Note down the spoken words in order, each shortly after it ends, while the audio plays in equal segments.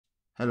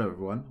Hello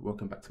everyone,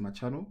 welcome back to my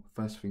channel.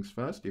 First things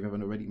first, if you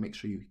haven't already, make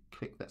sure you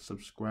click that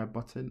subscribe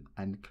button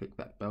and click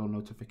that bell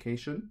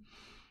notification.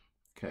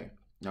 Okay,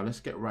 now let's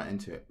get right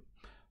into it.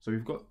 So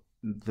we've got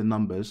the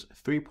numbers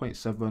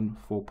 3.7,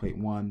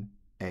 4.1,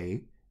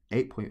 A,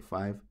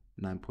 8.5,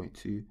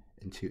 9.2,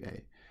 and 2A.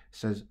 It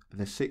says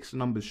the 6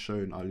 numbers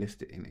shown are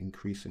listed in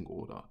increasing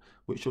order.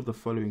 Which of the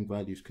following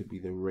values could be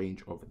the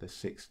range of the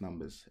 6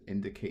 numbers?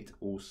 Indicate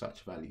all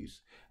such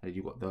values. And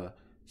you've got the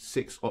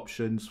 6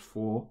 options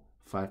for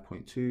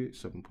 5.2,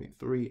 7.3,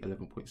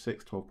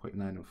 11.6, 12.9,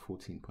 and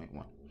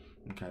 14.1.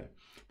 Okay,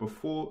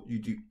 before you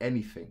do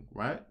anything,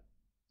 right,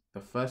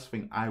 the first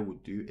thing I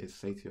would do is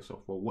say to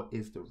yourself, well, what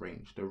is the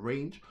range? The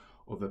range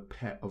of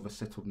a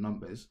set of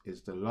numbers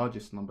is the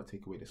largest number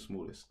take away the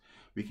smallest.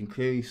 We can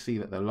clearly see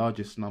that the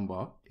largest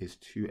number is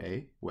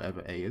 2a,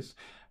 whatever a is,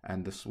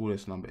 and the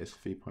smallest number is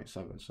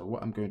 3.7. So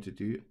what I'm going to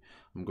do,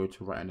 I'm going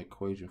to write an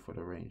equation for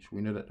the range.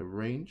 We know that the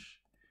range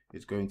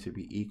is going to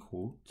be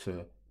equal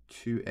to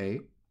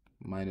 2a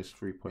minus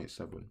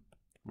 3.7,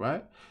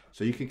 right?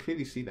 So you can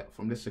clearly see that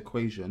from this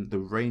equation, the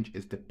range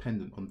is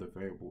dependent on the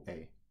variable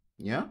a.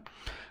 Yeah.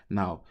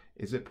 Now,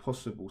 is it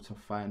possible to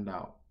find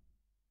out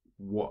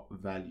what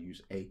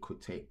values a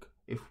could take?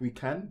 If we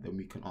can, then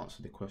we can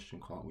answer the question,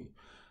 can't we?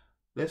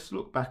 Let's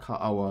look back at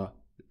our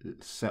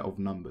set of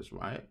numbers,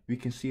 right? We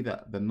can see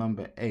that the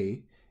number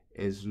a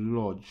is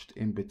lodged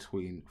in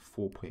between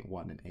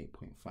 4.1 and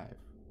 8.5,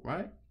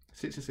 right?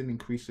 Since it's in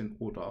increasing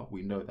order,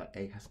 we know that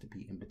a has to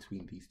be in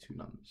between these two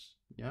numbers,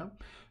 yeah?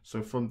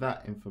 So from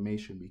that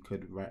information, we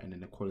could write an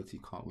inequality,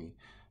 can't we?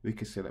 We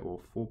could say that,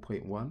 well,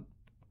 4.1,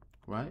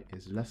 right,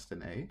 is less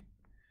than a,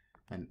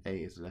 and a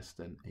is less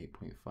than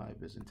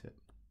 8.5, isn't it?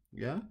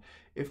 Yeah?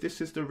 If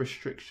this is the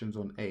restrictions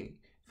on a,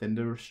 then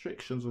the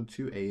restrictions on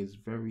 2a is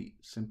very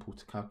simple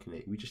to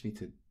calculate. We just need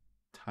to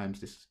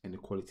times this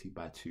inequality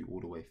by 2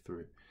 all the way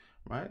through,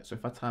 right? So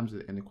if I times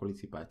the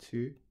inequality by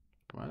 2,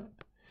 right,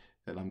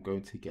 then I'm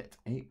going to get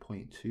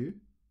 8.2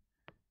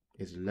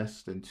 is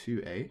less than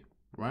 2a,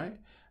 right?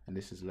 And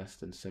this is less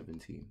than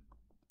 17,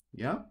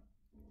 yeah?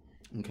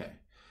 Okay,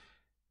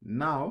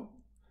 now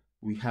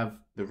we have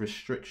the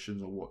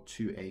restrictions on what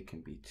 2a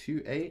can be.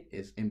 2a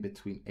is in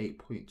between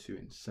 8.2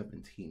 and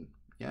 17,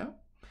 yeah?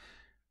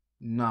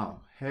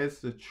 Now, here's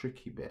the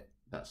tricky bit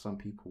that some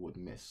people would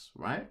miss,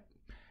 right?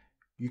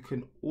 You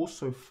can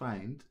also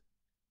find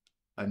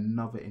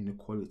another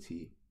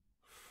inequality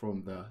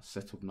from the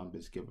set of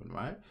numbers given,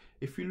 right?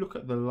 If you look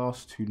at the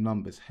last two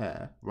numbers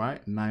here,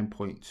 right,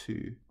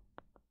 9.2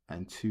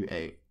 and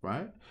 2a,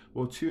 right?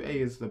 Well, 2a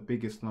is the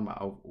biggest number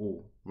out of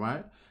all,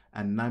 right?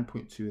 And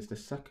 9.2 is the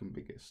second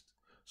biggest.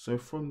 So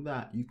from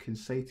that, you can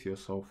say to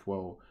yourself,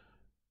 well,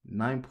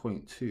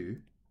 9.2,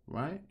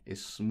 right,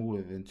 is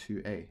smaller than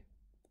 2a,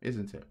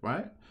 isn't it,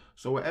 right?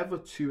 So whatever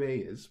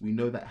 2a is, we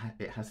know that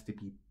it has to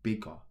be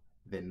bigger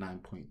than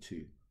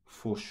 9.2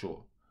 for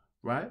sure,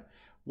 right?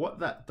 What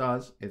that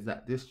does is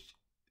that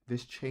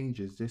this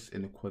changes this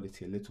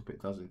inequality a little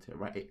bit, doesn't it,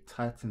 right? It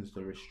tightens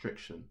the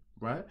restriction,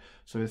 right?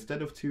 So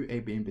instead of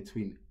 2a being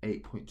between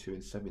 8.2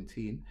 and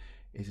 17,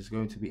 it is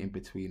going to be in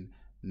between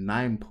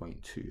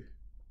 9.2,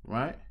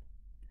 right,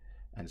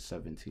 and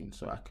 17.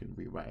 So I can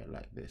rewrite it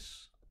like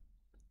this,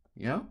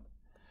 yeah?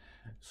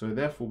 So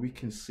therefore we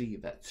can see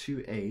that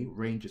 2a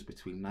ranges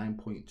between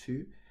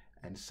 9.2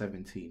 and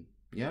 17,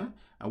 yeah?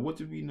 And what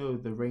do we know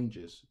the range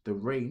is? The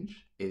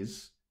range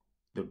is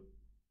the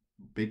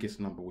biggest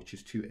number, which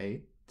is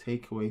 2a,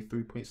 take away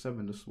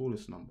 3.7, the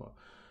smallest number.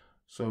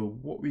 So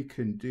what we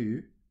can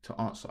do to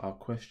answer our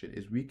question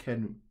is we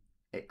can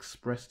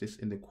express this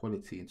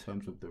inequality in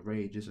terms of the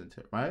range, isn't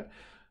it, right?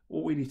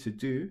 All we need to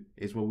do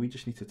is, well, we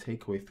just need to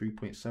take away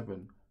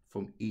 3.7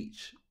 from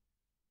each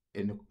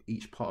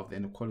part of the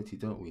inequality,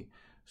 don't we?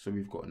 So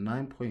we've got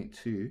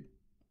 9.2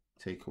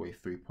 take away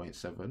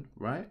 3.7,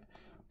 right?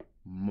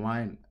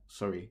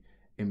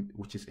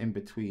 Which is in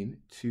between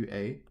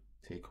 2a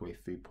take away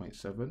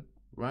 3.7,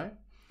 right?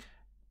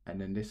 And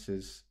then this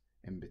is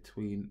in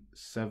between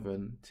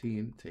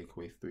 17 take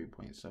away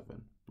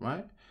 3.7,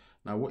 right?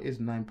 Now what is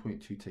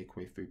 9.2 take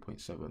away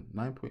 3.7?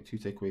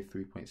 9.2 take away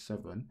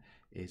 3.7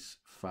 is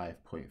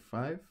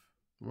 5.5,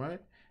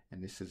 right?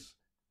 And this is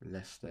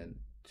less than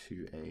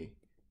 2a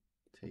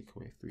take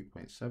away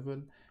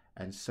 3.7,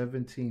 and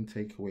 17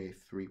 take away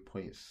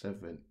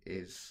 3.7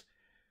 is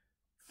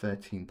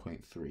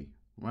 13.3,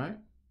 right?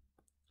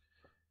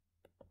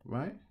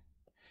 Right?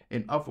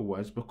 In other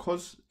words,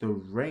 because the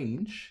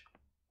range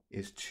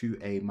is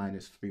 2a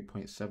minus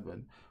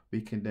 3.7,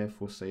 we can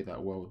therefore say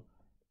that, well,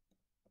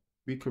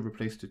 we could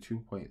replace the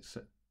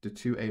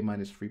 2a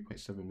minus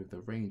 3.7 with the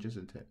range,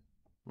 isn't it?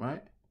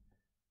 Right?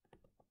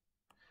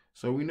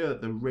 So we know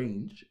that the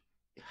range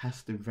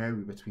has to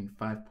vary between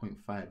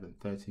 5.5 and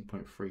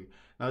 13.3.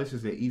 Now this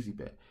is the easy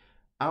bit.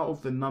 Out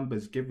of the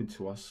numbers given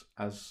to us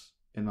as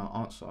in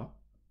our answer,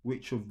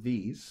 which of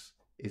these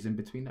is in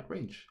between that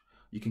range?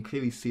 You can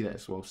clearly see that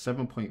as well.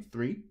 7.3,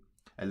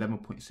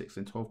 11.6,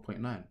 and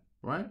 12.9,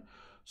 right?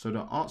 So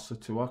the answer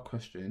to our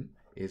question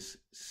is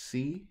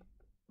C,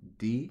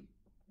 D,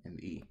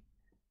 and E.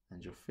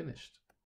 And you're finished.